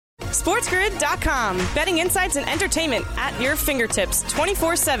SportsGrid.com. Betting insights and entertainment at your fingertips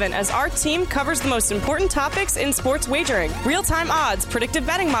 24/7 as our team covers the most important topics in sports wagering. Real-time odds, predictive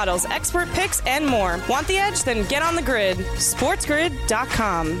betting models, expert picks, and more. Want the edge? Then get on the grid.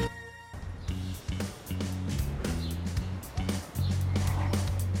 SportsGrid.com.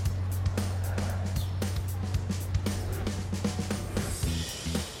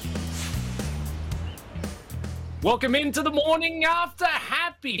 Welcome into the morning after.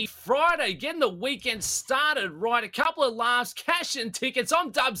 Happy Friday. Getting the weekend started right. A couple of laughs, cash and tickets.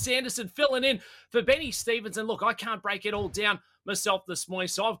 I'm Dub Sanderson filling in for Benny Stevens. And look, I can't break it all down myself this morning,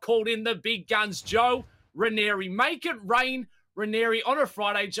 so I've called in the big guns, Joe Raineri. Make it rain, Raineri, on a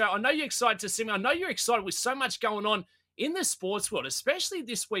Friday, Joe. I know you're excited to see me. I know you're excited with so much going on in the sports world, especially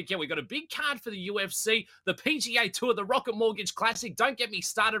this weekend. We've got a big card for the UFC, the PGA Tour, the Rocket Mortgage Classic. Don't get me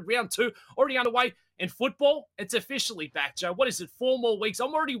started. Round 2 already underway. And football, it's officially back, Joe. What is it, 4 more weeks?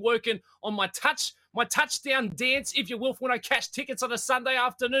 I'm already working on my touchdown dance, if you will, for when I cash tickets on a Sunday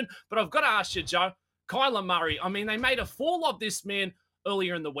afternoon. But I've got to ask you, Joe, Kyler Murray, I mean, they made a fool of this man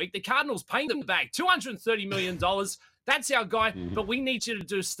earlier in the week. The Cardinals paying them back $230 million. That's our guy, but we need you to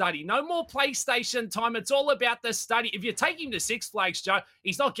do study. No more PlayStation time. It's all about the study. If you take him to Six Flags, Joe,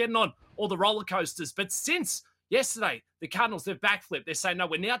 he's not getting on all the roller coasters. But since yesterday, the Cardinals, they've backflipped. They're saying, no,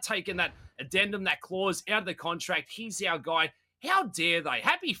 we're now taking that addendum, that clause out of the contract. He's our guy. How dare they?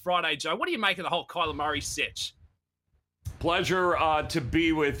 Happy Friday, Joe. What do you make of the whole Kyler Murray sitch? Pleasure to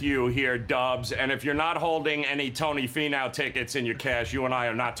be with you here, Dubs. And if you're not holding any Tony Finau tickets in your cash, you and I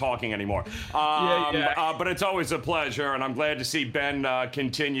are not talking anymore. But it's always a pleasure, and I'm glad to see Ben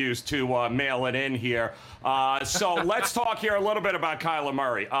continues to mail it in here. So let's talk here a little bit about Kyler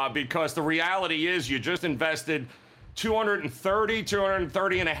Murray, because the reality is you just invested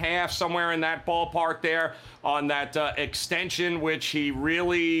 230 and a half, somewhere in that ballpark there on that extension, which he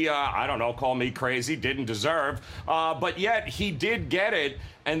really, I don't know, call me crazy, didn't deserve. But yet he did get it.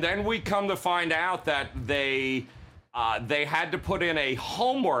 And then we come to find out that they had to put in a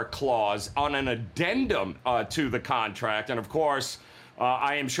homework clause on an addendum to the contract. And of course,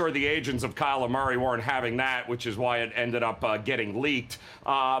 I am sure the agents of Kyler Murray weren't having that, which is why it ended up getting leaked.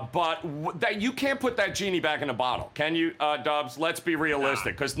 But that you can't put that genie back in the bottle, can you, Dubs? Let's be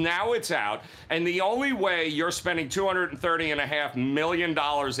realistic, because now it's out, and the only way you're spending $230.5 million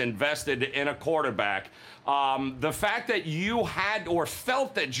invested in a quarterback, the fact that you had or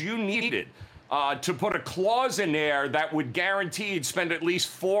felt that you needed to put a clause in there that would guarantee you'd spend at least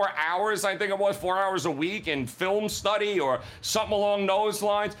 4 hours, I think it was, 4 hours a week in film study or something along those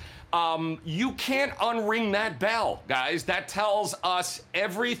lines. You can't unring that bell, guys. That tells us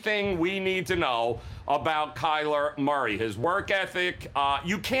everything we need to know about Kyler Murray, his work ethic.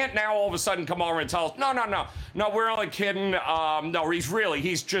 You can't now all of a sudden come over and tell us, no, we're only kidding. No,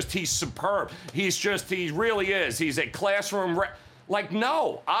 he's superb. He really is. He's a classroom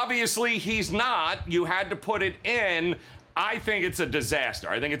no, obviously he's not. You had to put it in. I think it's a disaster.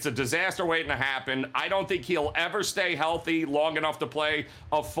 I think it's a disaster waiting to happen. I don't think he'll ever stay healthy long enough to play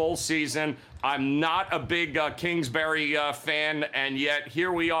a full season. I'm not a big Kingsbury fan, and yet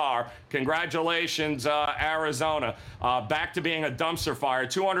here we are. Congratulations, Arizona. Back to being a dumpster fire.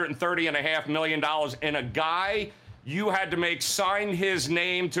 $230.5 million in a guy you had to make sign his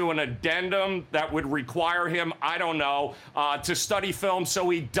name to an addendum that would require him, I don't know, to study film so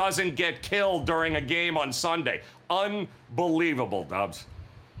he doesn't get killed during a game on Sunday. Unbelievable, Dubs.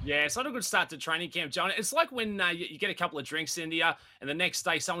 Yeah, it's not a good start to training camp, John. It's like when you get a couple of drinks into you, and the next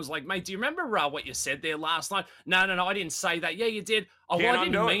day someone's like, mate, do you remember what you said there last night? No, I didn't say that. Yeah, you did. Oh, well, I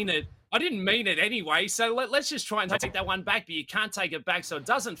didn't mean it. I didn't mean it anyway, so let's just try and take that one back, but you can't take it back, so it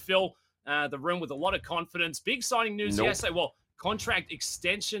doesn't fill the room with a lot of confidence. Big signing news yesterday. Well, contract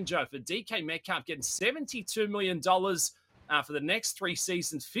extension, Joe, for DK Metcalf, getting $72 million for the next 3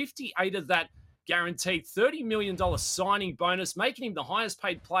 seasons, 58 of that guaranteed, $30 million signing bonus, making him the highest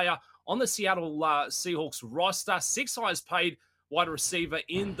paid player on the Seattle Seahawks roster, 6th highest paid wide receiver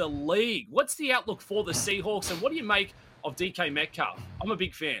in the league. What's the outlook for the Seahawks, and what do you make of DK Metcalf? I'm a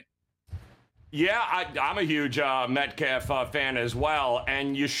big fan. Yeah, I'm a huge Metcalf fan as well,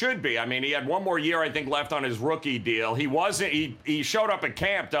 and you should be. I mean, he had one more year, I think, left on his rookie deal. He showed up at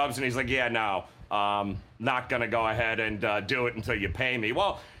camp, Dubs, and he's like, yeah, no, not going to go ahead and do it until you pay me.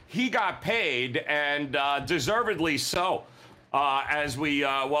 Well, he got paid, and deservedly so. As we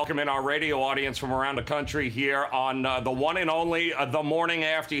welcome in our radio audience from around the country here on the one and only The Morning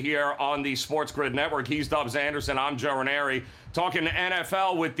After here on the Sports Grid Network. He's Dubs Anderson. I'm Joe Raineri, talking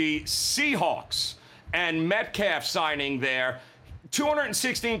NFL with the Seahawks and Metcalf signing there.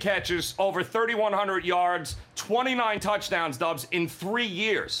 216 catches, over 3,100 yards, 29 touchdowns, Dubs, in 3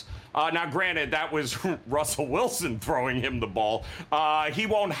 years. Now, granted, that was Russell Wilson throwing him the ball. He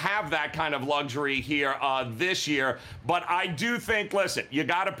won't have that kind of luxury here this year. But I do think, listen, you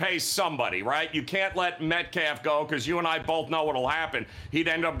got to pay somebody, right? You can't let Metcalf go because you and I both know what'll happen. He'd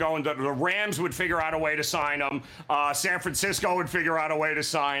end up going to the Rams would figure out a way to sign him. San Francisco would figure out a way to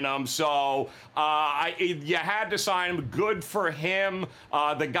sign him. So you had to sign him. Good for him.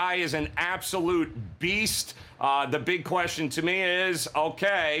 The guy is an absolute beast. The big question to me is,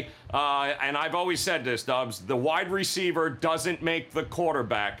 okay, and I've always said this, Dubs, the wide receiver doesn't make the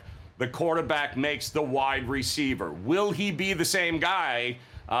quarterback. The quarterback makes the wide receiver. Will he be the same guy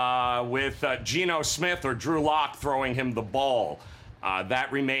with Geno Smith or Drew Lock throwing him the ball?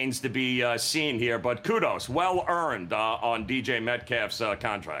 That remains to be seen here, but kudos, well earned on DJ Metcalf's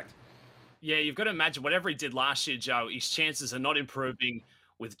contract. Yeah, you've got to imagine whatever he did last year, Joe, his chances are not improving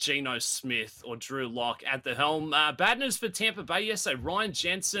with Geno Smith or Drew Lock at the helm. Bad news for Tampa Bay yesterday. Ryan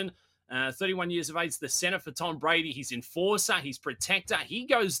Jensen, 31 years of age, the center for Tom Brady. He's enforcer, he's protector. He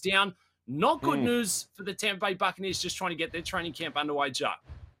goes down. Not good news for the Tampa Bay Buccaneers just trying to get their training camp underway, Joe.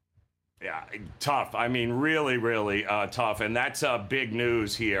 Yeah, tough. I mean, really, really tough. And that's big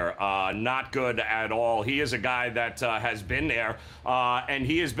news here. Not good at all. He is a guy that has been there, and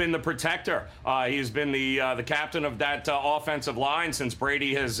he has been the protector. He has been the captain of that offensive line since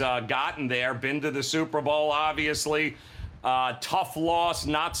Brady has gotten there, been to the Super Bowl, obviously. Tough loss,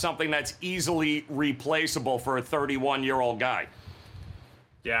 not something that's easily replaceable for a 31-year-old guy.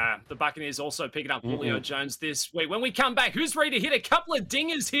 Yeah, the Buccaneers also picking up Julio Jones this week. When we come back, who's ready to hit a couple of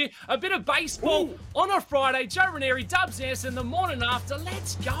dingers here? A bit of baseball on a Friday. Joe Raineri, Dubs Anderson, the morning after.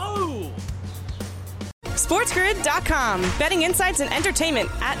 Let's go! SportsGrid.com. Betting insights and entertainment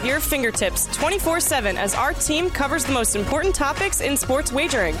at your fingertips 24/7 as our team covers the most important topics in sports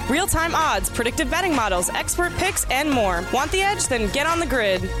wagering. Real-time odds, predictive betting models, expert picks, and more. Want the edge? Then get on the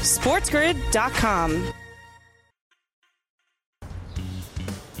grid. SportsGrid.com.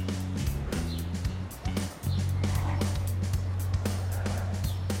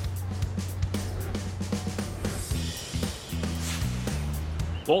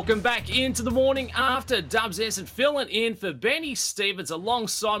 Welcome back into the morning after. Dubs Anderson filling in for Benny Stevens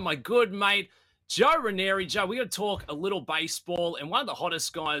alongside my good mate, Joe Raineri. Joe, we got to talk a little baseball, and one of the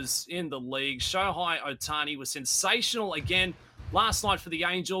hottest guys in the league, Shohei Ohtani, was sensational again last night for the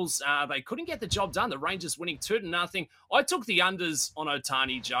Angels. They couldn't get the job done. The Rangers winning 2-0. I took the unders on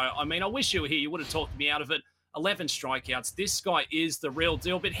Ohtani, Joe. I mean, I wish you were here. You would have talked me out of it. 11 strikeouts. This guy is the real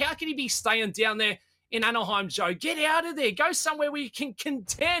deal. But how can he be staying down there in Anaheim, Joe? Get out of there. Go somewhere where you can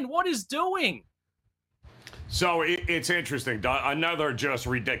contend. What is doing? So it's interesting. Another just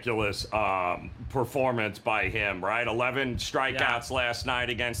ridiculous performance by him, right? 11 strikeouts last night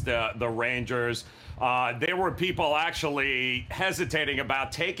against the Rangers. There were people actually hesitating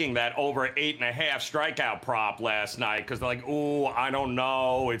about taking that over 8.5 strikeout prop last night because they're like, ooh, I don't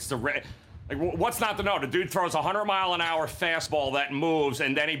know. It's the Like, what's not to know? The dude throws a 100-mile-an-hour fastball that moves,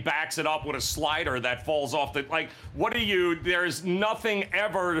 and then he backs it up with a slider that falls off the... Like, what do you... There's nothing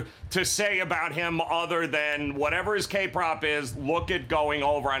ever to say about him other than whatever his K-prop is, look at going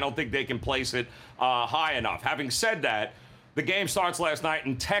over. I don't think they can place it high enough. Having said that, the game starts last night,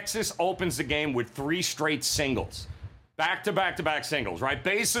 and Texas opens the game with 3 straight singles. Back-to-back-to-back singles, right?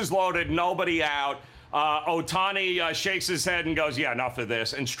 Bases loaded, nobody out. Ohtani shakes his head and goes, yeah, enough of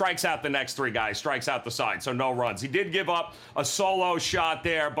this, and strikes out the next 3 guys, strikes out the side, so no runs. He did give up a solo shot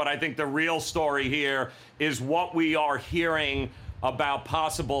there, but I think the real story here is what we are hearing about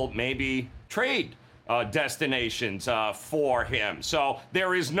possible maybe trade destinations for him. So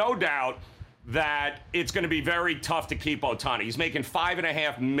there is no doubt that it's going to be very tough to keep Ohtani. He's making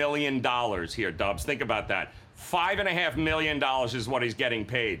 $5.5 million here, Dubs. Think about that. $5.5 million is what he's getting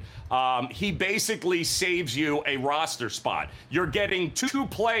paid. He basically saves you a roster spot. You're getting 2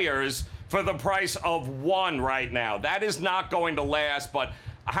 players for the price of 1 right now. That is not going to last, but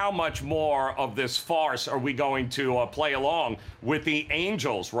how much more of this farce are we going to play along with the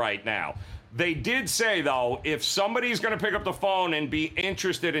Angels right now? They did say, though, if somebody's going to pick up the phone and be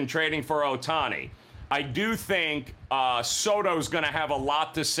interested in trading for Ohtani, I do think Soto's going to have a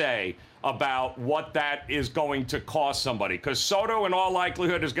lot to say about what that is going to cost somebody. Because Soto, in all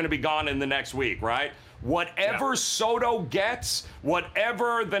likelihood, is going to be gone in the next week, right? Whatever Soto gets,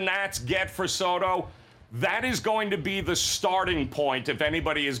 whatever the Nats get for Soto, that is going to be the starting point if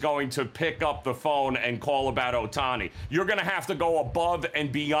anybody is going to pick up the phone and call about Ohtani. You're going to have to go above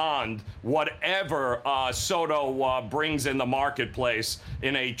and beyond whatever Soto brings in the marketplace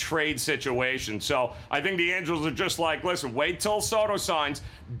in a trade situation. So I think the Angels are just like, listen, wait till Soto signs.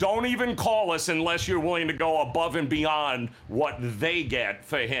 Don't even call us unless you're willing to go above and beyond what they get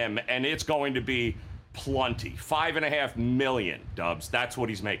for him, and it's going to be plenty. $5.5 million, Dubs. That's what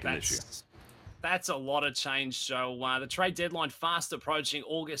he's making this year. That's a lot of change, Joe. The trade deadline fast approaching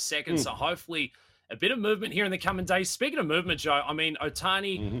August 2nd, so hopefully a bit of movement here in the coming days. Speaking of movement, Joe, I mean,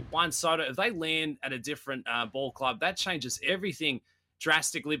 Ohtani, Juan Soto, if they land at a different ball club, that changes everything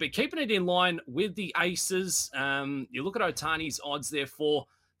drastically. But keeping it in line with the Aces, you look at Ohtani's odds there for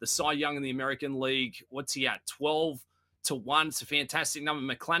the Cy Young in the American League. What's he at? 12-1. It's a fantastic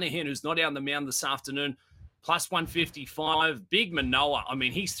number. McClanahan, who's not out on the mound this afternoon, plus 155. Big Manoah. I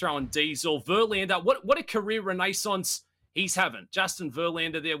mean, he's throwing diesel. Verlander, what a career renaissance he's having. Justin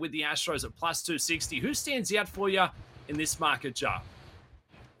Verlander there with the Astros at plus 260. Who stands out for you in this market, Joe?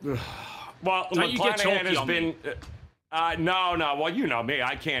 Well, McClanahan has been... no. Well, you know me.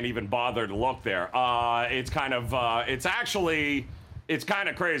 I can't even bother to look there. It's kind of... It's kind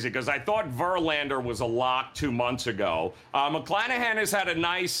of crazy because I thought Verlander was a lock 2 months ago. McClanahan has had a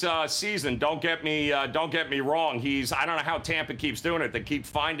nice season. Don't get me wrong. I don't know how Tampa keeps doing it. They keep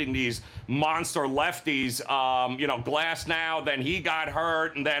finding these monster lefties. Glass now. Then he got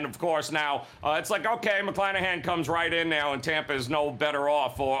hurt, and then of course now it's like, okay, McClanahan comes right in now, and Tampa is no better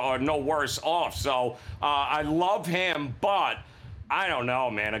off or no worse off. So I love him, but I don't know,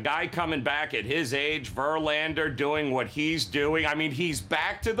 man. A guy coming back at his age, Verlander doing what he's doing. I mean, he's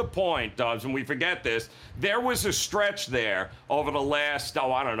back to the point, Dubs, and we forget this. There was a stretch there over the last,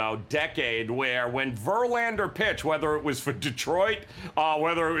 decade where when Verlander pitched, whether it was for Detroit,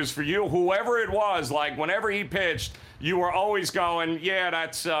 whether it was for you, whoever it was, like whenever he pitched, you were always going, yeah,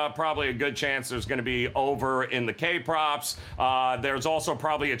 that's probably a good chance there's going to be over in the K-props. There's also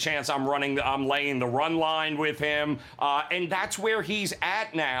probably a chance I'm laying the run line with him. And that's where he's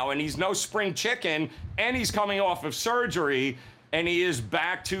at now. And he's no spring chicken. And he's coming off of surgery. And he is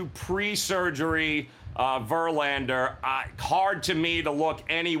back to pre-surgery Verlander. Hard to me to look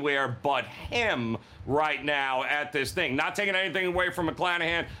anywhere but him right now at this thing. Not taking anything away from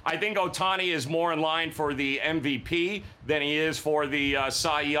McClanahan. I think Ohtani is more in line for the MVP than he is for the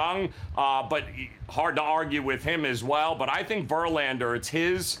Cy Young, but hard to argue with him as well. But I think Verlander, it's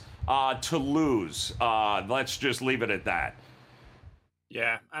his to lose. Let's just leave it at that.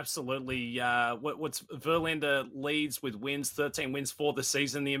 Yeah, absolutely. What's Verlander leads with wins, 13 wins for the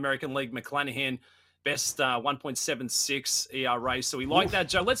season, the American League. McClanahan, best 1.76 ERA. So we like that,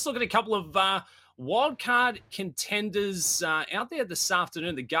 Joe. Let's look at a couple of wildcard contenders out there this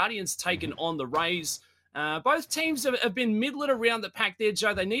afternoon. The Guardians taking on the Rays. Both teams have been middling around the pack there,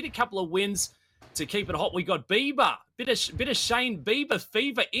 Joe. They need a couple of wins to keep it hot. We got Bieber, bit of Shane Bieber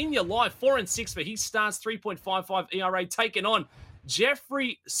fever in your life. 4-6 for his starts, 3.55 ERA, taking on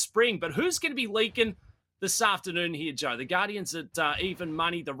Jeffrey Spring. But who's going to be leaking this afternoon here, Joe? The Guardians at even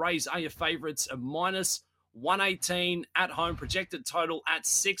money. The Rays are your favorites at minus 118 at home, projected total at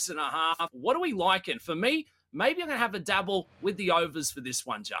 6.5. What are we liking? For me, maybe I'm going to have a dabble with the overs for this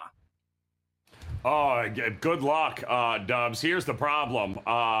one, Jar. Oh, good luck, Dubs. Here's the problem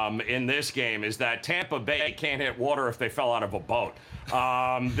in this game is that Tampa Bay can't hit water if they fell out of a boat.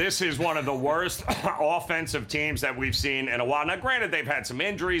 This is one of the worst offensive teams that we've seen in a while. Now, granted, they've had some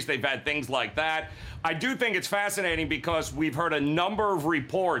injuries. They've had things like that. I do think it's fascinating because we've heard a number of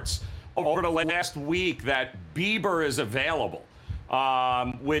reports over the last week that Bieber is available,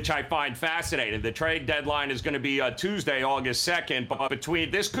 which I find fascinating. The trade deadline is going to be Tuesday, August 2nd, but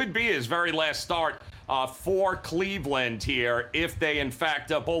this could be his very last start for Cleveland here if they, in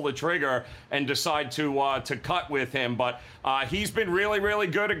fact, pull the trigger and decide to cut with him. But he's been really, really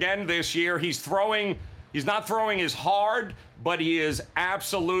good again this year. He's not throwing as hard, but he is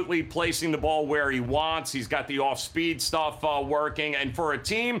absolutely placing the ball where he wants. He's got the off-speed stuff working. And for a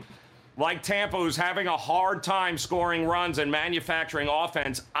team like Tampa, who's having a hard time scoring runs and manufacturing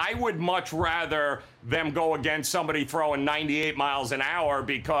offense, I would much rather them go against somebody throwing 98 miles an hour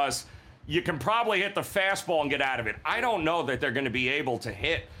because you can probably hit the fastball and get out of it. I don't know that they're going to be able to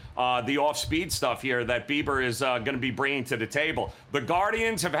hit the off-speed stuff here that Bieber is going to be bringing to the table. The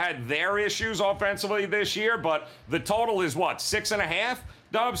Guardians have had their issues offensively this year, but the total is what, 6.5?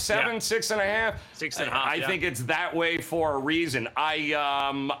 Dubs, 7, 6.5. 6.5. I think it's that way for a reason.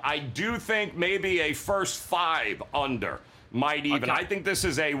 I do think maybe a first 5 under might even. Okay. I think this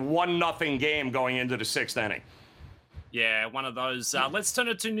is a 1-0 game going into the 6th inning. Yeah, one of those. Let's turn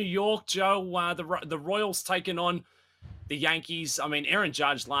it to New York, Joe. The Royals taking on the Yankees. I mean, Aaron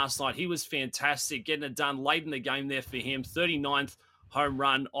Judge last night, he was fantastic, getting it done late in the game there for him. 39th home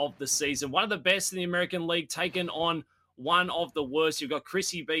run of the season. One of the best in the American League, taking on one of the worst. You've got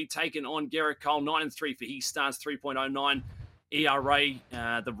Chrissy B taking on Garrett Cole, 9-3 for his starts, 3.09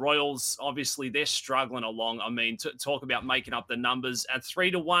 ERA. The Royals, obviously, they're struggling along. I mean, talk about making up the numbers at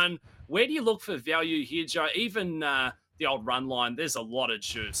 3-1. Where do you look for value here, Joe? Even the old run line, there's a lot of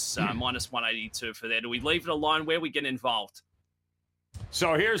juice. Minus 182 for there. Do we leave it alone? Where we get involved?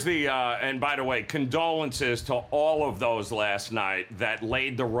 So here's the, and by the way, condolences to all of those last night that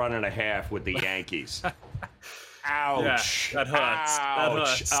laid the 1.5 with the Yankees. Ouch. Yeah, that hurts.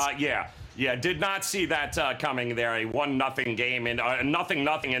 Ouch. That hurts. Yeah, did not see that coming there. A 1-0 game and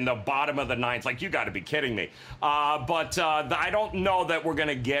 0-0 in the bottom of the ninth. Like, you got to be kidding me. But I don't know that we're going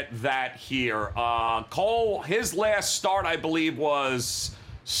to get that here. Cole, his last start, I believe, was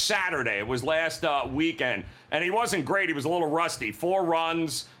Saturday. It was last weekend. And he wasn't great. He was a little rusty. 4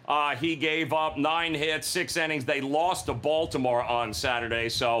 runs. He gave up 9 hits, 6 innings. They lost to Baltimore on Saturday,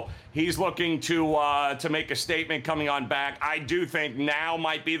 so he's looking to make a statement coming on back. I do think now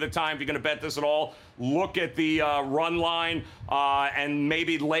might be the time, if you're going to bet this at all, look at the run line and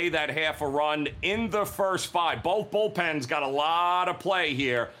maybe lay that half a run in the first 5. Both bullpens got a lot of play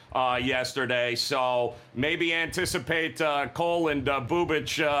here yesterday, so maybe anticipate Cole and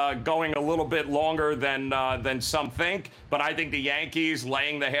Bubic going a little bit longer than some think. But I think the Yankees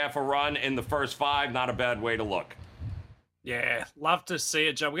laying the half a run in the first 5, not a bad way to look. Yeah, love to see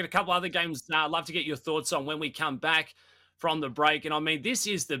it, Joe. We've got a couple other games. Love to get your thoughts on when we come back from the break. And I mean, this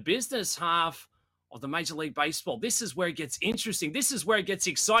is the business half of the Major League Baseball. This is where it gets interesting. This is where it gets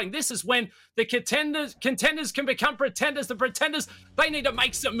exciting. This is when the contenders can become pretenders. The pretenders, they need to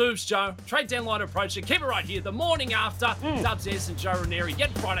make some moves, Joe. Trade deadline approaching. Keep it right here. The morning after. Dubs and Joe Raineri.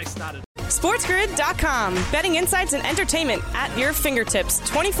 Get Friday started. SportsGrid.com. Betting insights and entertainment at your fingertips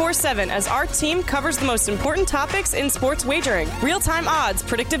 24/7 as our team covers the most important topics in sports wagering. Real-time odds,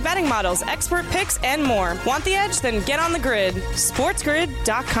 predictive betting models, expert picks, and more. Want the edge? Then get on the grid.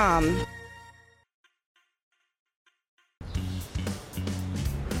 SportsGrid.com.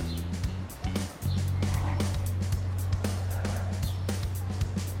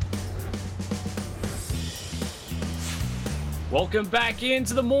 Welcome back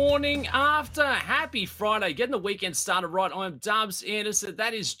into the morning after. Happy Friday. Getting the weekend started right. I'm Dubs Anderson.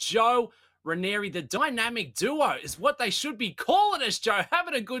 That is Joe Raineri. The dynamic duo is what they should be calling us, Joe.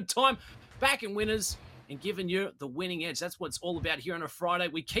 Having a good time. Back in winners and giving you the winning edge. That's what it's all about here on a Friday.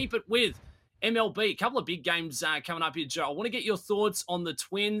 We keep it with MLB. A couple of big games coming up here, Joe. I want to get your thoughts on the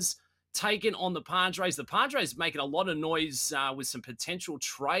Twins taking on the Padres. The Padres making a lot of noise with some potential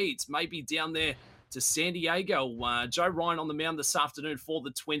trades, maybe down there to San Diego. Joe Ryan on the mound this afternoon for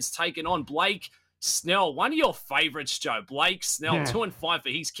the Twins, taking on Blake Snell. One of your favorites, Joe. Blake Snell, 2-5 for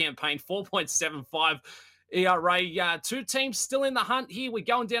his campaign, 4.75 ERA. Two teams still in the hunt here. We're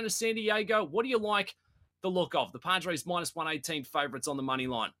going down to San Diego. What do you like the look of? The Padres minus 118 favorites on the money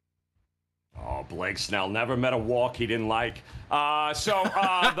line. Oh, Blake Snell never met a walk he didn't like.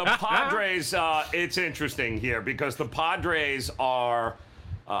 The Padres, it's interesting here because the Padres are...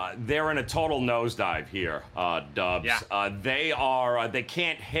 they're in a total nosedive here, Dubs. Yeah. They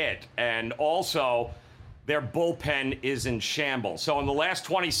can't hit, and also their bullpen is in shambles. So in the last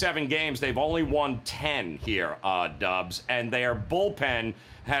 27 games, they've only won 10 here, Dubs, and their bullpen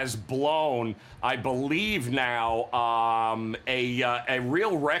has blown, I believe now, a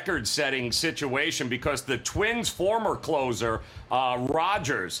real record-setting situation because the Twins' former closer,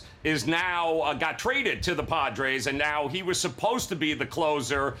 Rogers, is now got traded to the Padres, and now he was supposed to be the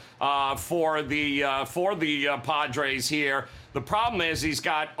closer for the Padres here. The problem is he's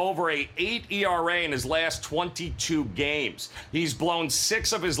got over a 8 ERA in his last 22 games. He's blown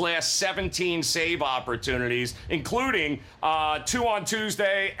 6 of his last 17 save opportunities, including 2 on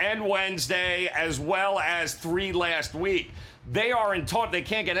Tuesday and Wednesday, as well as 3 last week. They are in total. They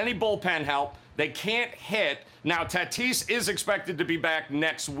can't get any bullpen help. They can't hit. Now, Tatis is expected to be back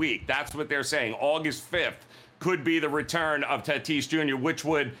next week. That's what they're saying. August 5th could be the return of Tatis Jr., which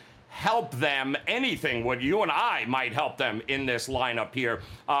would help them. Anything what you and I might help them in this lineup here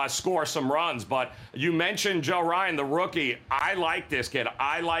score some runs. But you mentioned Joe Ryan, the rookie. I like this kid.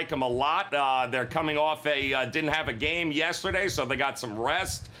 I like him a lot. They're coming off didn't have a game yesterday, so they got some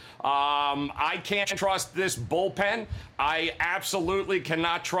rest. I can't trust this bullpen. I absolutely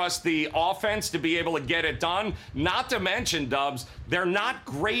cannot trust the offense to be able to get it done. Not to mention, Dubs, they're not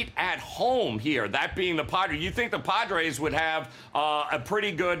great at home here, that being the Padres. You think the Padres would have a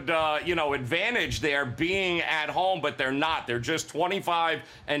pretty good, advantage there being at home, but they're not. They're just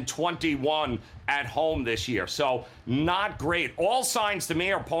 25-21 at home this year. So not great. All signs to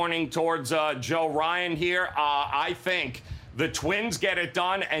me are pointing towards Joe Ryan here. I think the Twins get it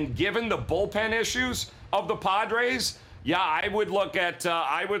done, and given the bullpen issues of the Padres, yeah, I would look at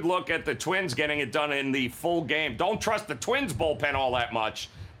the Twins getting it done in the full game. Don't trust the Twins bullpen all that much,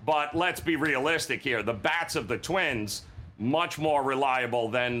 but let's be realistic here. The bats of the Twins much more reliable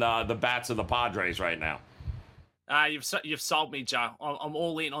than the bats of the Padres right now. You've sold me, Joe. I'm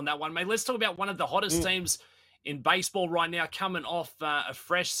all in on that one, mate. Let's talk about one of the hottest teams in baseball right now, coming off a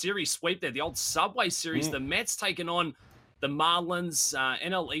fresh series sweep there, the old Subway Series. The Mets taking on the Marlins,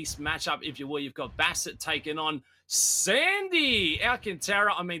 NL East matchup, if you will. You've got Bassett taking on Sandy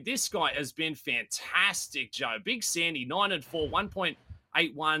Alcantara. I mean, this guy has been fantastic, Joe. Big Sandy, 9-4,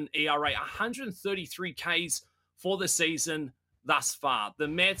 1.81 ERA, 133 Ks for the season thus far. The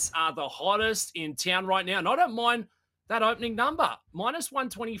Mets are the hottest in town right now, and I don't mind that opening number,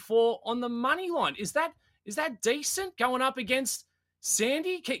 -124 on the money line. Is that decent going up against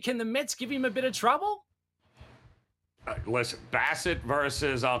Sandy? Can the Mets give him a bit of trouble? Listen, Bassett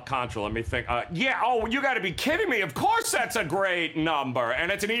versus Alcantara. Let me think. You got to be kidding me. Of course that's a great number,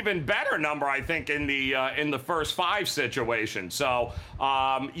 and it's an even better number, I think, in the first 5 situation. So,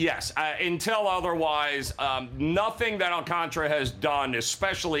 yes, until otherwise, nothing that Alcantara has done,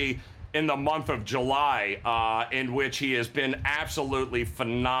 especially in the month of July, in which he has been absolutely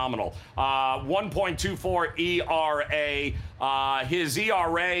phenomenal. 1.24 ERA. His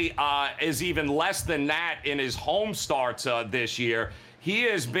ERA is even less than that in his home starts this year. He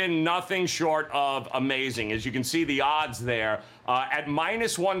has been nothing short of amazing. As you can see the odds there, at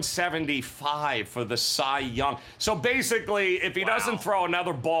 -175 for the Cy Young. So basically, if he doesn't throw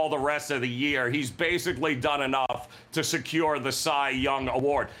another ball the rest of the year, he's basically done enough to secure the Cy Young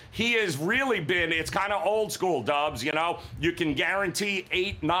award. He has really been, it's kind of old school, Dubs, you know? You can guarantee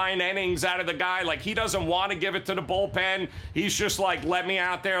 8-9 innings out of the guy. Like, he doesn't want to give it to the bullpen. He's just like, let me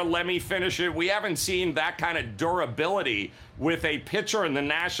out there, let me finish it. We haven't seen that kind of durability with a pitcher in the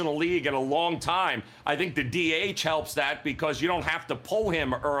National League in a long time. I think the DH helps that because you don't have to pull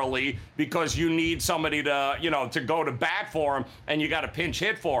him early because you need somebody to go to bat for him, and you got to pinch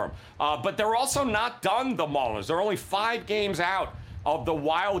hit for him. But they're also not done, the Marlins. They're only 5 games out of the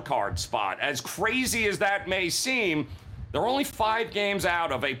wild card spot. As crazy as that may seem, they're only 5 games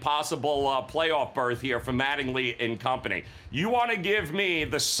out of a possible playoff berth here for Mattingly and company. You want to give me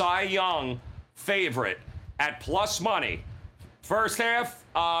the Cy Young favorite at plus money? First half,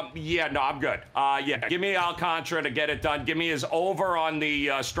 I'm good. Give me Alcantara to get it done. Give me his over on the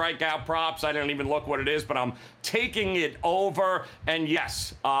strikeout props. I didn't even look what it is, but I'm taking it over. And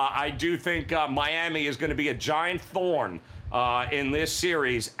yes, I do think Miami is going to be a giant thorn in this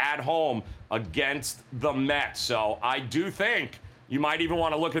series at home against the Mets. So I do think you might even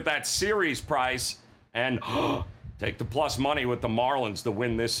want to look at that series price and take the plus money with the Marlins to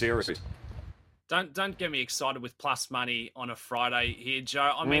win this series. Don't get me excited with plus money on a Friday here,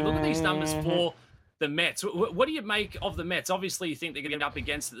 Joe. I mean, look at these numbers for the Mets. What do you make of the Mets? Obviously, you think they're going to get up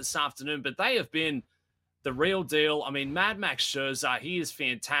against it this afternoon, but they have been the real deal. I mean, Mad Max Scherzer, he is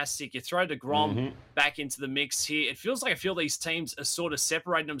fantastic. You throw DeGrom back into the mix here. It feels like I feel these teams are sort of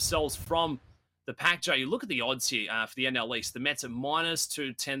separating themselves from the pack, Joe. You look at the odds here for the NL East. The Mets at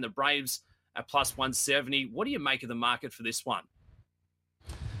 -210, the Braves at +170. What do you make of the market for this one?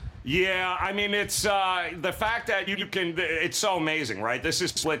 Yeah, I mean, it's the fact that you can, it's so amazing, right? This is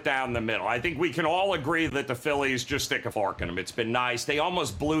split down the middle. I think we can all agree that the Phillies just stick a fork in them. It's been nice. They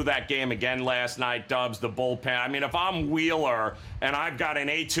almost blew that game again last night, Dubs, the bullpen. I mean, if I'm Wheeler and I've got an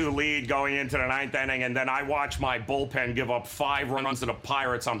 8-2 lead going into the 9th inning and then I watch my bullpen give up 5 runs to the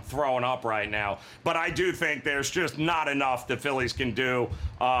Pirates, I'm throwing up right now. But I do think there's just not enough the Phillies can do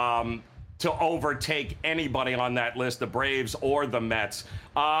to overtake anybody on that list, the Braves or the Mets.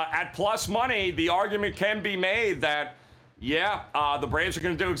 At plus money, the argument can be made that, the Braves are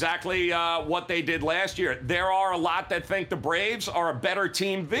going to do exactly what they did last year. There are a lot that think the Braves are a better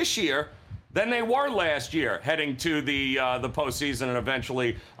team this year than they were last year, heading to the postseason and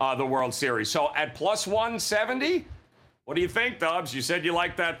eventually the World Series. So at plus 170, what do you think, Dubs? You said you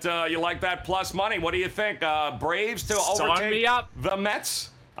like that plus money. What do you think? Braves to overtake the Mets?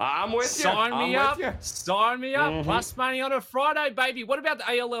 I'm with you. Sign me up. Plus money on a Friday, baby. What about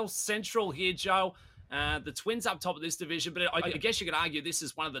the ALL Central here, Joe? The Twins up top of this division, but I guess you could argue this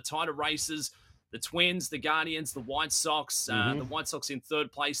is one of the tighter races. The Twins, the Guardians, the White Sox. The White Sox in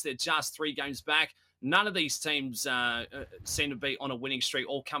 3rd place. They're just 3 games back. None of these teams seem to be on a winning streak,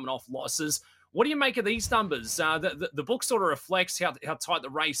 all coming off losses. What do you make of these numbers? The book sort of reflects how tight the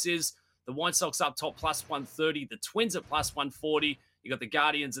race is. The White Sox up top plus 130, the Twins at plus 140. You got the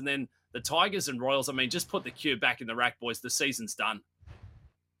Guardians and then the Tigers and Royals. I mean, just put the cue back in the rack, boys. The season's done.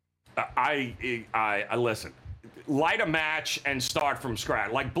 I listen. Light a match and start from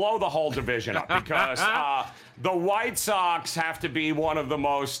scratch. Like, blow the whole division up because the White Sox have to be one of the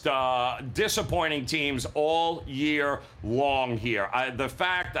most disappointing teams all year long here. The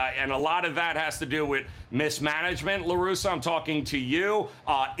fact, and a lot of that has to do with mismanagement, LaRussa, I'm talking to you.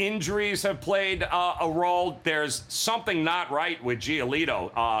 Injuries have played a role. There's something not right with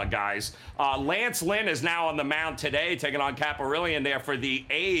Giolito, guys. Lance Lynn is now on the mound today, taking on Caparillion there for the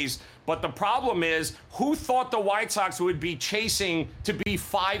A's. But the problem is, who thought the White Sox would be chasing to be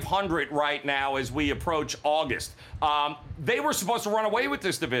 500 right now as we approach August? They were supposed to run away with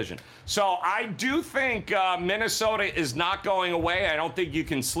this division. So I do think Minnesota is not going away. I don't think you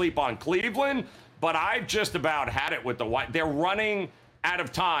can sleep on Cleveland, but I've just about had it with the White. They're running out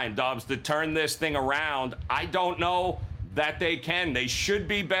of time, Dubs, to turn this thing around. I don't know that they can. They should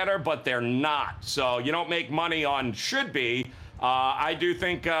be better, but they're not. So you don't make money on should be. I do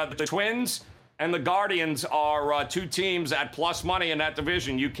think the Twins and the Guardians are two teams at plus money in that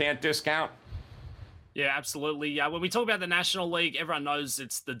division you can't discount. Yeah, absolutely. When we talk about the National League, everyone knows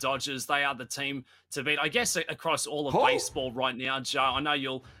it's the Dodgers. They are the team to beat, I guess, across all of baseball right now, Joe. I know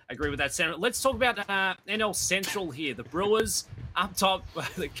you'll agree with that sentiment. Let's talk about NL Central here. The Brewers up top,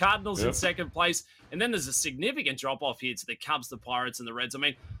 the Cardinals in second place, and then there's a significant drop-off here to the Cubs, the Pirates, and the Reds. I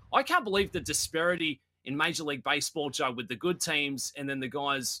mean, I can't believe the disparity in Major League Baseball, Joe, with the good teams and then the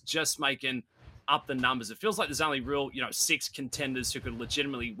guys just making up the numbers. It feels like there's only real, 6 contenders who could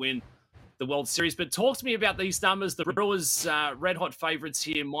legitimately win the World Series. But talk to me about these numbers. The Brewers, red-hot favorites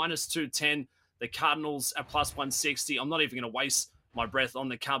here, minus 210. The Cardinals at plus 160. I'm not even going to waste my breath on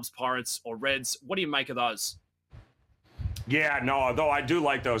the Cubs, Pirates, or Reds. What do you make of those? Yeah, no, though I do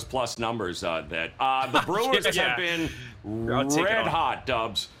like those plus numbers. The Brewers have been red hot,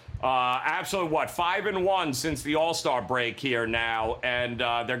 Dubs. Absolutely, 5-1 since the All-Star break here now, and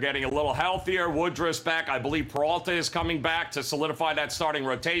they're getting a little healthier. Woodruff's back. I believe Peralta is coming back to solidify that starting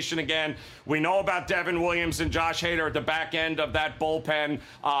rotation again. We know about Devin Williams and Josh Hader at the back end of that bullpen,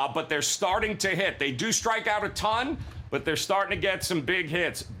 but they're starting to hit. They do strike out a ton, but they're starting to get some big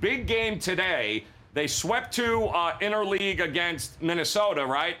hits. Big game today. They swept 2 interleague against Minnesota,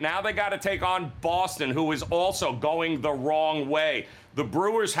 right? Now they got to take on Boston, who is also going the wrong way. The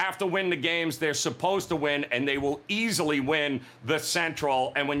Brewers have to win the games they're supposed to win, and they will easily win the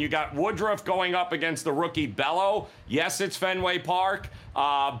Central. And when you got Woodruff going up against the rookie Bello, yes, it's Fenway Park,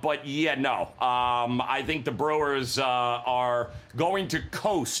 but yeah, no. I think the Brewers are going to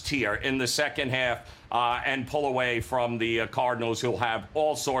coast here in the second half and pull away from the Cardinals, who'll have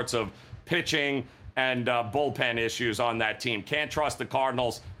all sorts of pitching and bullpen issues on that team. Can't trust the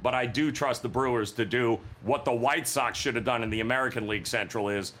Cardinals, but I do trust the Brewers to do what the White Sox should have done in the American League Central,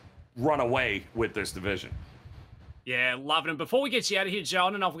 is run away with this division. Yeah, love it. And before we get you out of here, Joe, I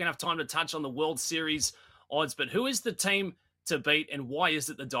don't know if we're going to have time to touch on the World Series odds, but who is the team to beat and why is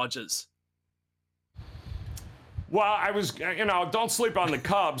it the Dodgers? Well, I was, don't sleep on the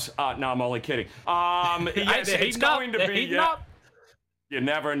Cubs. No, I'm only kidding. Yes, it's going to be... You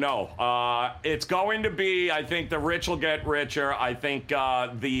never know. It's going to be, I think the rich will get richer. I think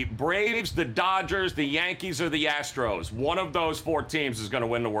the Braves, the Dodgers, the Yankees, or the Astros, one of those 4 teams is going to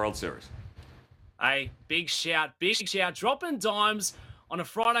win the World Series. Hey, big shout. Dropping dimes on a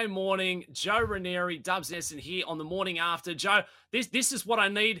Friday morning. Joe Raineri, Dubs Essen here on the morning after. Joe, this is what I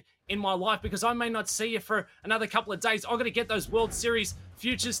need in my life because I may not see you for another couple of days. I've got to get those World Series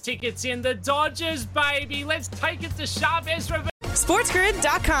futures tickets in. The Dodgers, baby. Let's take it to Sharp Ezra.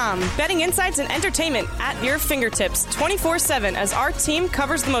 SportsGrid.com. Betting insights and entertainment at your fingertips 24/7 as our team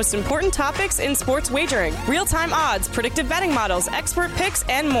covers the most important topics in sports wagering. Real-time odds, predictive betting models, expert picks,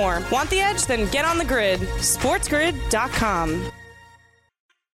 and more. Want the edge? Then get on the grid. SportsGrid.com.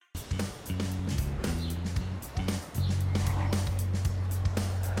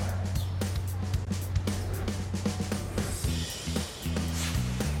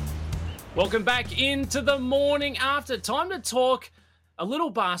 Welcome back into the morning after. Time to talk a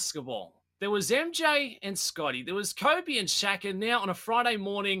little basketball. There was MJ and Scotty. There was Kobe and Shaq. And now on a Friday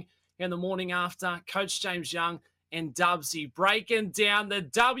morning in the morning after, Coach James Young and Dubsy breaking down the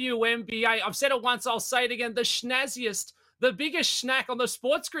WNBA. I've said it once, I'll say it again. The schnazziest, the biggest schnack on the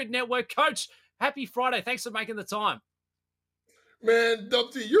Sports Grid Network. Coach, happy Friday. Thanks for making the time. Man,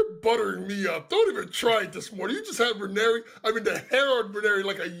 Dubsy, you're buttering me up. Don't even try it this morning. You just had Raineri. I mean, the hair on Raineri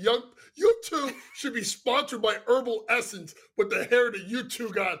like a young. You two should be sponsored by Herbal Essence with the hair that you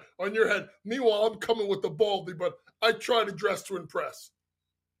two got on your head. Meanwhile, I'm coming with the baldy, but I try to dress to impress.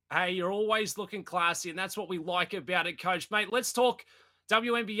 Hey, you're always looking classy, and that's what we like about it, Coach. Mate, let's talk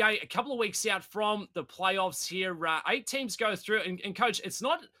WNBA a couple of weeks out from the playoffs here. 8 teams go through, and Coach, it's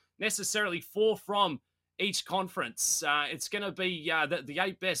not necessarily 4 from each conference. It's going to be the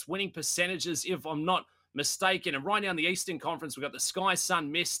 8 best winning percentages, if I'm not mistaken. And right now in the Eastern Conference, we've got the Sky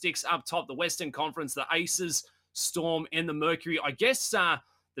Sun Mystics up top, the Western Conference, the Aces, Storm, and the Mercury. I guess the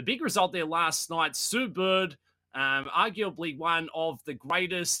big result there last night, Sue Bird, arguably one of the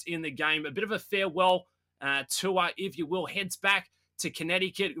greatest in the game, a bit of a farewell tour, if you will, heads back to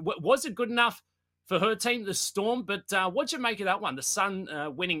Connecticut. Was it good enough for her team, the Storm? But what'd you make of that one? The Sun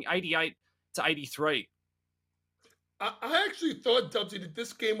winning 88-83. I actually thought, Dubsy, that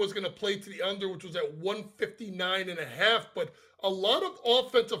this game was going to play to the under, which was at 159.5, but a lot of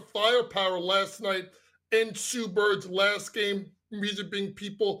offensive firepower last night in Sue Bird's last game. Reason being,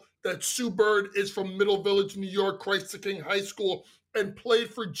 people, that Sue Bird is from Middle Village, New York, Christ the King High School, and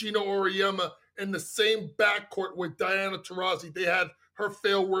played for Gina Auriemma in the same backcourt with Diana Taurasi. They had her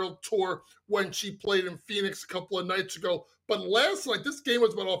farewell tour when she played in Phoenix a couple of nights ago. But last night, this game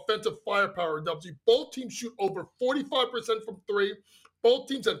was about offensive firepower, W. Both teams shoot over 45% from 3. Both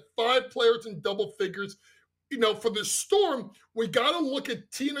teams had 5 players in double figures. You know, for the Storm, we got to look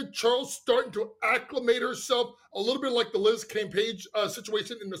at Tina Charles starting to acclimate herself a little bit like the Liz Cambage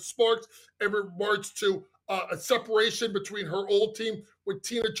situation in the Sparks in regards to a separation between her old team with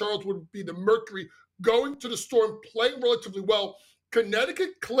Tina Charles would be the Mercury going to the Storm, playing relatively well.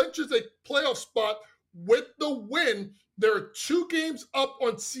 Connecticut clinches a playoff spot with the win. There are 2 games up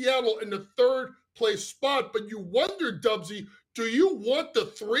on Seattle in the 3rd place spot, but you wonder, Dubsy, do you want the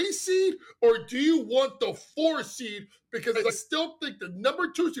 3 seed or do you want the 4 seed? Because I still think the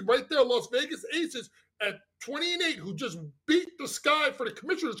number 2 seed right there, Las Vegas Aces at 20-8, who just beat the Sky for the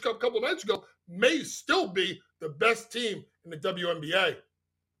Commissioner's Cup a couple of nights ago, may still be the best team in the WNBA.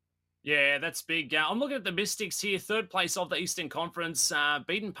 Yeah, that's big. I'm looking at the Mystics here, 3rd place of the Eastern Conference,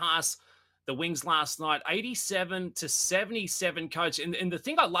 beaten past the Wings last night, 87-77, Coach. And the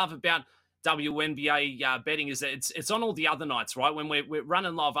thing I love about WNBA betting is that it's on all the other nights, right? When we're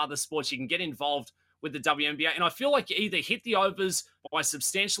running live other sports, you can get involved with the WNBA. And I feel like you either hit the overs by a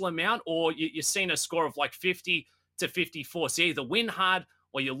substantial amount or you're seeing a score of like 50-54. So you either win hard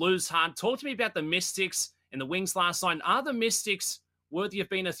or you lose hard. Talk to me about the Mystics and the Wings last night. Are the Mystics worthy of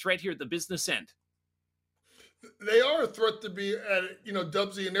being a threat here at the business end? They are a threat to be at,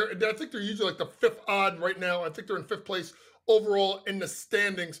 Dubsy, and I think they're usually like the 5th odd right now. I think they're in 5th place overall in the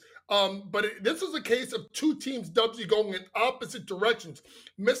standings. This is a case of 2 teams, Dubsy, going in opposite directions.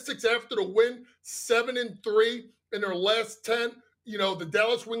 Mystics, after the win, 7-3 in their last 10. The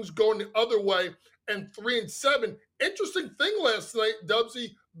Dallas Wings going the other way, and 3-7. Interesting thing last night,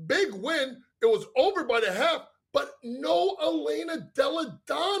 Dubsy, big win. It was over by the half, but no Elena Delle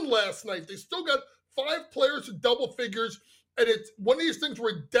Donne last night. They still got 5 players in double figures, and it's one of these things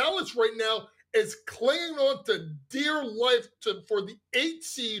where Dallas right now is clinging on to dear life for the 8th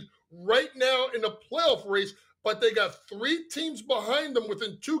seed right now in the playoff race, but they got 3 teams behind them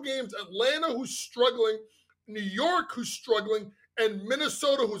within 2 games. Atlanta, who's struggling, New York, who's struggling, and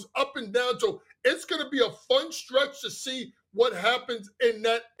Minnesota, who's up and down. So it's going to be a fun stretch to see what happens in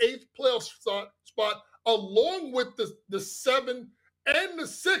that 8th playoff spot along with the 7 and the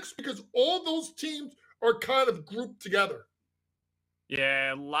 6, because all those teams are kind of grouped together.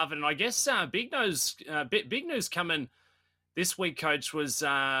 Yeah, love it. And I guess big news coming this week, Coach, was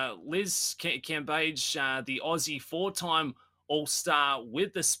Liz Cambage, the Aussie 4-time All-Star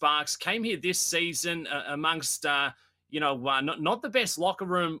with the Sparks, came here this season amongst, not the best locker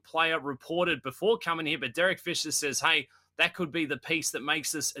room player reported before coming here, but Derek Fisher says, hey, that could be the piece that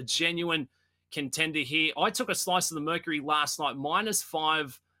makes us a genuine contender here. I took a slice of the Mercury last night,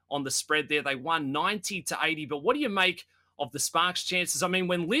 -5 on the spread there. They won 90-80, but what do you make of the Sparks' chances? I mean,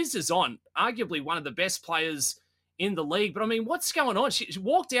 when Liz is on, arguably one of the best players in the league, but I mean, what's going on? She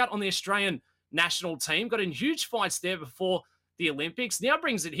walked out on the Australian national team, got in huge fights there before the Olympics, now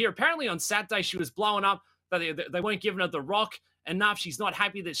brings it here. Apparently on Saturday, she was blowing up, but they weren't giving her the rock enough. She's not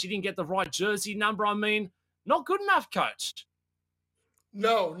happy that she didn't get the right jersey number. I mean, not good enough, Coach.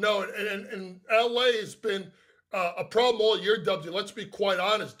 No, and LA has been a problem all year, W. Let's be quite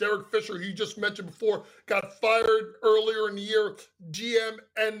honest. Derek Fisher, who you just mentioned before, got fired earlier in the year, GM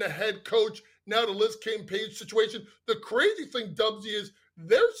and the head coach. Now the Liz Cambage situation. The crazy thing, Dubsy, is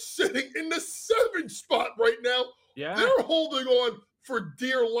they're sitting in the 7th spot right now, Yeah. They're holding on for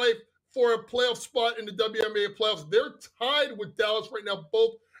dear life for a playoff spot in the WNBA playoffs. They're tied with Dallas right now,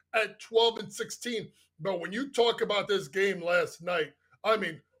 both at 12 and 16. But when you talk about this game last night,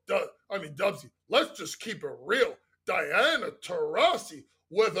 Dubsy, let's just keep it real. Diana Taurasi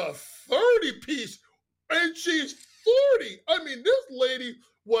with a 30-piece, and she's 40. I mean, this lady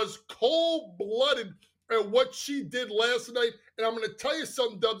was cold-blooded at what she did last night. And I'm going to tell you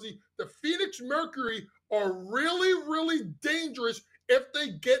something, Dubsy. The Phoenix Mercury are really, really dangerous if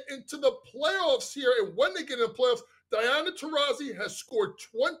they get into the playoffs here. And when they get in the playoffs, Diana Taurasi has scored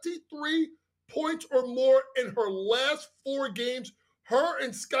 23 points or more in her last 4 games. Her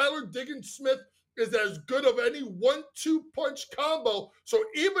and Skylar Diggins-Smith is as good of any 1-2 punch combo. So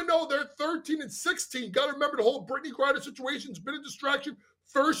even though they're 13 and 16, got to remember the whole Brittany Griner situation's been a distraction.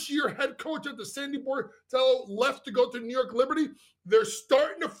 First-year head coach at the Sandy Bortello left to go to New York Liberty. They're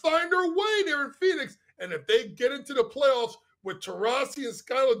starting to find their way there in Phoenix. And if they get into the playoffs with Taurasi and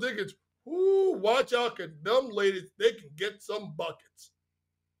Skylar Diggins, watch out, because them ladies, they can get some buckets.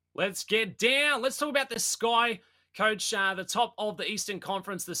 Let's get down. Let's talk about the Sky. Coach, the top of the Eastern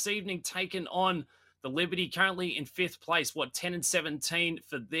Conference this evening, taking on the Liberty, currently in 5th place, 10 and 17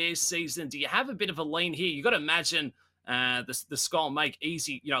 for their season. Do you have a bit of a lean here? You got to imagine the Sky will make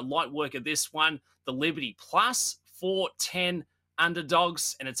easy, light work of this one. The Liberty plus 410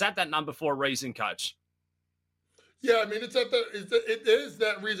 underdogs, and it's at that number for a reason, Coach. Yeah, I mean, it is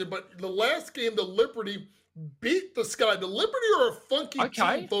that reason. But the last game, the Liberty beat the Sky. The Liberty are a funky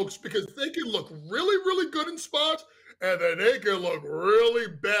team, folks, because they can look really, really good in spots, and then they can look really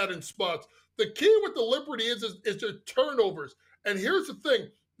bad in spots. The key with the Liberty is their turnovers. And here's the thing.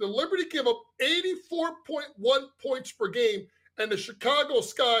 The Liberty give up 84.1 points per game, and the Chicago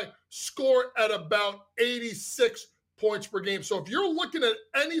Sky score at about 86 points per game. So if you're looking at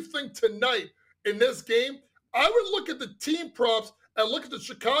anything tonight in this game, I would look at the team props and look at the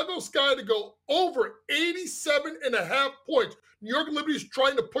Chicago Sky to go over 87.5 points. New York Liberty is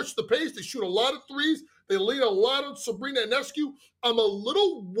trying to push the pace. They shoot a lot of threes. They lean a lot on Sabrina Ionescu. I'm a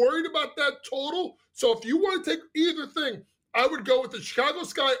little worried about that total. So if you want to take either thing, I would go with the Chicago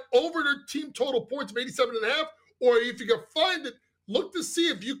Sky over their team total points of 87.5. Or if you can find it, look to see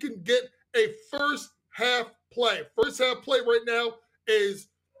if you can get a first half play. First half play right now is,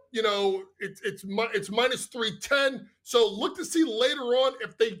 it's minus 310. So look to see later on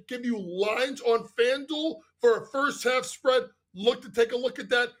if they give you lines on FanDuel for a first half spread. Look to take a look at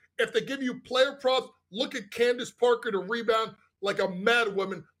that. If they give you player props, look at Candace Parker to rebound like a mad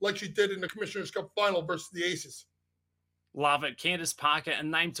woman, like she did in the Commissioner's Cup final versus the Aces. Love it. Candace Parker, a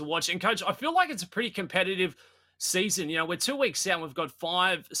name to watch. And, Coach, I feel like it's a pretty competitive season. We're 2 weeks out. We've got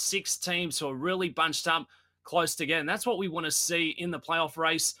 5-6 teams who are really bunched up close together. And that's what we want to see in the playoff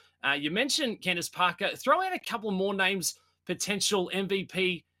race. You mentioned Candace Parker. Throw out a couple more names, potential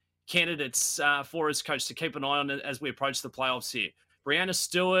MVP candidates for us, Coach, to keep an eye on as we approach the playoffs here. Brianna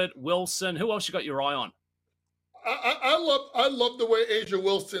Stewart, Wilson. Who else you got your eye on? I love the way Asia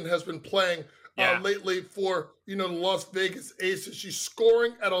Wilson has been playing lately for the Las Vegas Aces. She's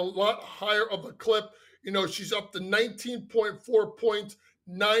scoring at a lot higher of a clip. She's up to 19.4 points,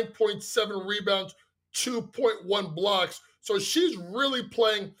 9.7 rebounds, 2.1 blocks. So she's really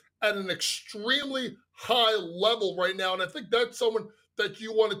playing at an extremely high level right now, and I think that's someone that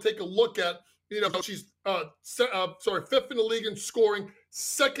you want to take a look at. She's 5th in the league in scoring,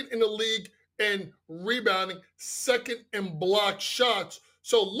 2nd in the league in rebounding, 2nd in block shots.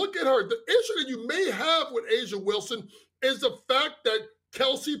 So look at her. The issue that you may have with Asia Wilson is the fact that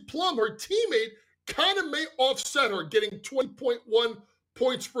Kelsey Plum, her teammate, kind of may offset her, getting 20.1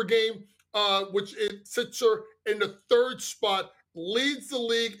 points per game, which it sits her in the 3rd spot, leads the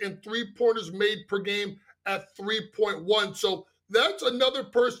league in 3-pointers made per game at 3.1. So that's another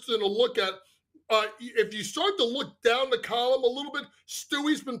person to look at. If you start to look down the column a little bit,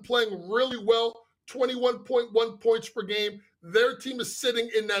 Stewie's been playing really well, 21.1 points per game. Their team is sitting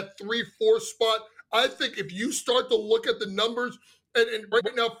in that 3-4 spot. I think if you start to look at the numbers, and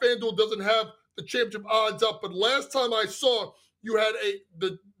right now FanDuel doesn't have the championship odds up, but last time I saw, you had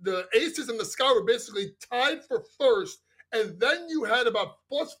the Aces and the Sky were basically tied for first, and then you had about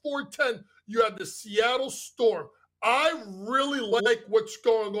plus 410, you had the Seattle Storm. I really like what's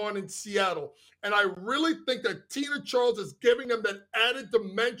going on in Seattle, and I really think that Tina Charles is giving them that added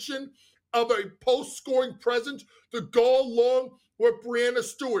dimension of a post-scoring presence to go along with Brianna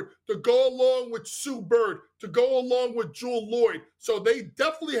Stewart, to go along with Sue Bird, to go along with Jewel Lloyd. So they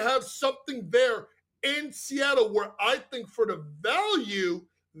definitely have something there in Seattle where I think for the value,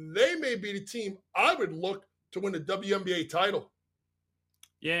 they may be the team I would look to win the WNBA title.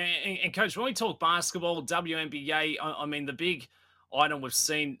 Yeah, and Coach, when we talk basketball, WNBA, I mean, the big item we've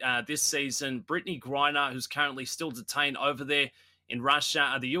seen this season, Brittany Griner, who's currently still detained over there in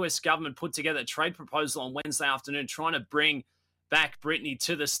Russia. The US government put together a trade proposal on Wednesday afternoon trying to bring back Brittany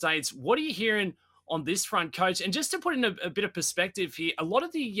to the States. What are you hearing on this front, Coach? And just to put in a bit of perspective here, a lot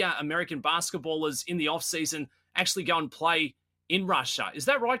of the American basketballers in the offseason actually go and play in Russia. Is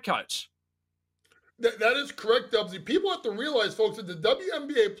that right, Coach? That is correct, Dubsy. People have to realize, folks, that the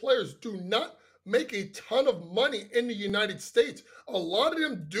WNBA players do not make a ton of money in the United States. A lot of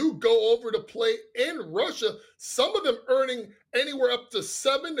them do go over to play in Russia, some of them earning anywhere up to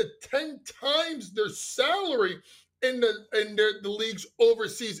 7 to 10 times their salary in the leagues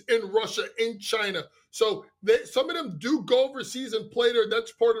overseas in Russia, in China. So some of them do go overseas and play there.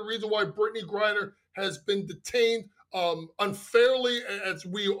 That's part of the reason why Brittany Griner has been detained unfairly, as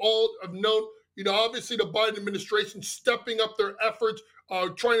we all have known. Obviously the Biden administration stepping up their efforts,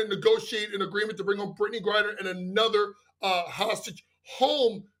 trying to negotiate an agreement to bring home Brittany Griner and another hostage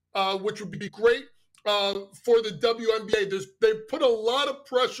home, which would be great for the WNBA. They've put a lot of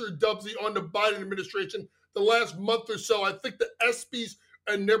pressure, Dubsy, on the Biden administration the last month or so. I think the ESPYs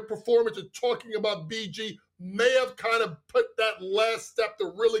and their performance of talking about BG may have kind of put that last step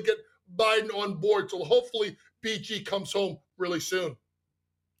to really get Biden on board. So hopefully BG comes home really soon.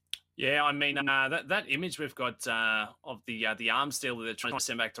 Yeah, I mean, that image we've got of the arms deal that they're trying to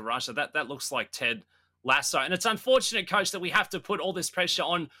send back to Russia, that looks like Ted Lasso. And it's unfortunate, Coach, that we have to put all this pressure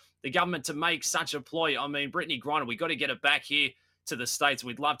on the government to make such a ploy. I mean, Brittany Griner, we got to get it back here to the States.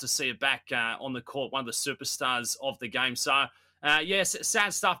 We'd love to see it back on the court, one of the superstars of the game. So, yes,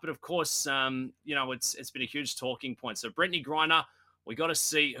 sad stuff, but of course, it's been a huge talking point. So Brittany Griner, we got to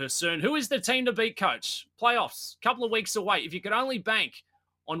see her soon. Who is the team to beat, Coach? Playoffs, a couple of weeks away. If you could only bank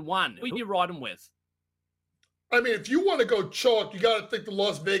on one, who do you ride them with? I mean, if you want to go chalk, you got to think the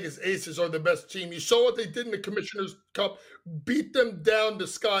Las Vegas Aces are the best team. You saw what they did in the Commissioner's Cup, beat them down to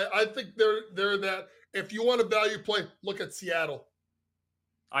sky. I think they're that. If you want a value play, look at Seattle.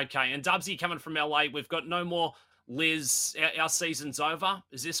 Okay, and Dubsy coming from LA, we've got no more Liz. Our season's over.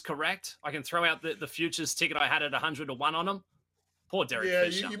 Is this correct? I can throw out the futures ticket I had at 100 to 1 on them. Poor Derek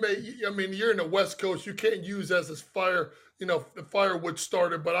Fisher. You may. I mean, you're in the West Coast. You can't use as this fire, the firewood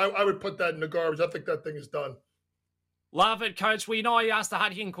starter. But I would put that in the garbage. I think that thing is done. Love it, Coach. Well, I asked the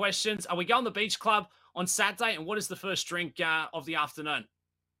hard-hitting questions. Are we going to the beach club on Saturday? And what is the first drink of the afternoon?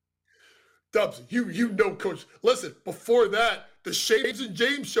 Dubs, you know, Coach. Listen, before that, the Shades and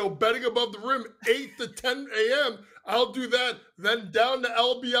James show, betting above the rim, 8 to 10 a.m. I'll do that. Then down to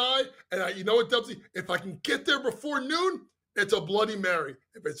LBI. And you know what, Dubsy? If I can get there before noon, it's a Bloody Mary.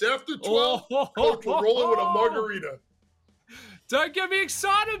 If it's after 12, Coach will roll in with a margarita. Don't get me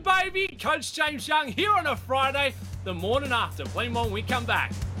excited, baby. Coach James Young here on a Friday, the morning after. Plenty more when we come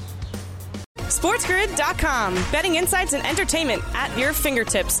back. SportsGrid.com. Betting insights and entertainment at your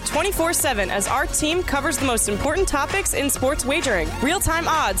fingertips 24/7 as our team covers the most important topics in sports wagering. Real-time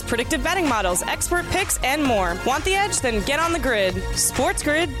odds, predictive betting models, expert picks, and more. Want the edge? Then get on the grid.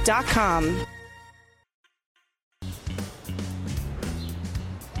 SportsGrid.com.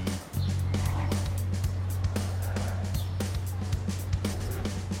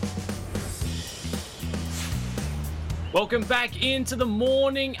 Welcome back into the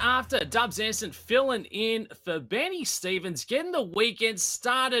morning after. Dubs Anderson filling in for Benny Stevens, getting the weekend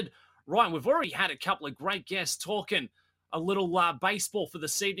started right. We've already had a couple of great guests talking a little baseball for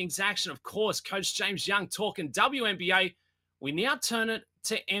this evening's action. Of course, Coach James Young talking WNBA. We now turn it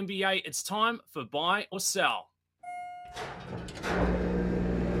to NBA. It's time for buy or sell.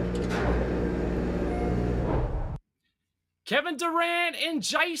 Kevin Durant and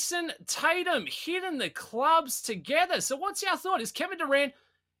Jason Tatum hitting the clubs together. So what's our thought? Is Kevin Durant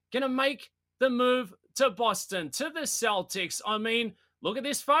going to make the move to Boston, to the Celtics? I mean, look at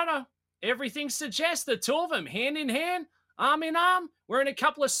this photo. Everything suggests the two of them, hand in hand, arm in arm, wearing a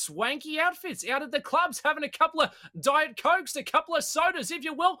couple of swanky outfits out at the clubs, having a couple of Diet Cokes, a couple of sodas, if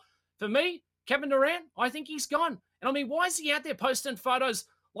you will. For me, Kevin Durant, I think he's gone. And I mean, why is he out there posting photos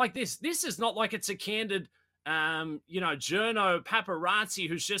like this? This is not like it's a candid journo paparazzi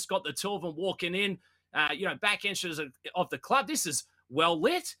who's just got the two of them walking in, back entrance of the club. This is well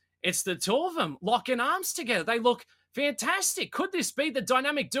lit. It's the two of them locking arms together. They look fantastic. Could this be the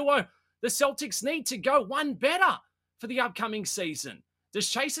dynamic duo the Celtics need to go one better for the upcoming season? Does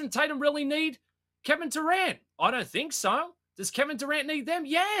Jason Tatum really need Kevin Durant? I don't think so. Does Kevin Durant need them?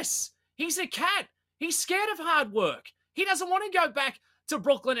 Yes. He's a cat. He's scared of hard work. He doesn't want to go back to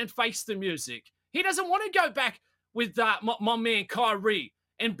Brooklyn and face the music. He doesn't want to go back with my man Kyrie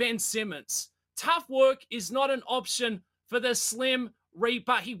and Ben Simmons. Tough work is not an option for the slim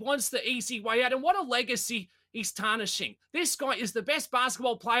reaper. He wants the easy way out. And what a legacy he's tarnishing. This guy is the best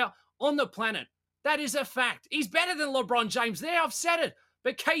basketball player on the planet. That is a fact. He's better than LeBron James. There, I've said it.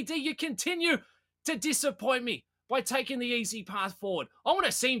 But KD, you continue to disappoint me by taking the easy path forward. I want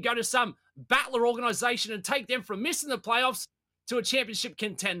to see him go to some battler organization and take them from missing the playoffs to a championship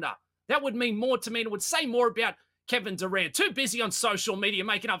contender. That would mean more to me, and it would say more about Kevin Durant. Too busy on social media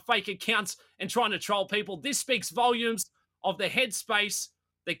making up fake accounts and trying to troll people. This speaks volumes of the headspace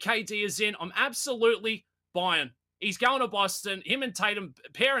that KD is in. I'm absolutely buying. He's going to Boston. Him and Tatum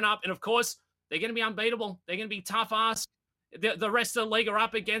pairing up, and of course, they're going to be unbeatable. They're going to be tough ass. The rest of the league are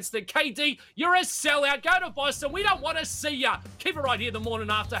up against it. KD, you're a sellout. Go to Boston. We don't want to see ya. Keep it right here the morning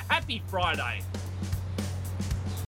after. Happy Friday.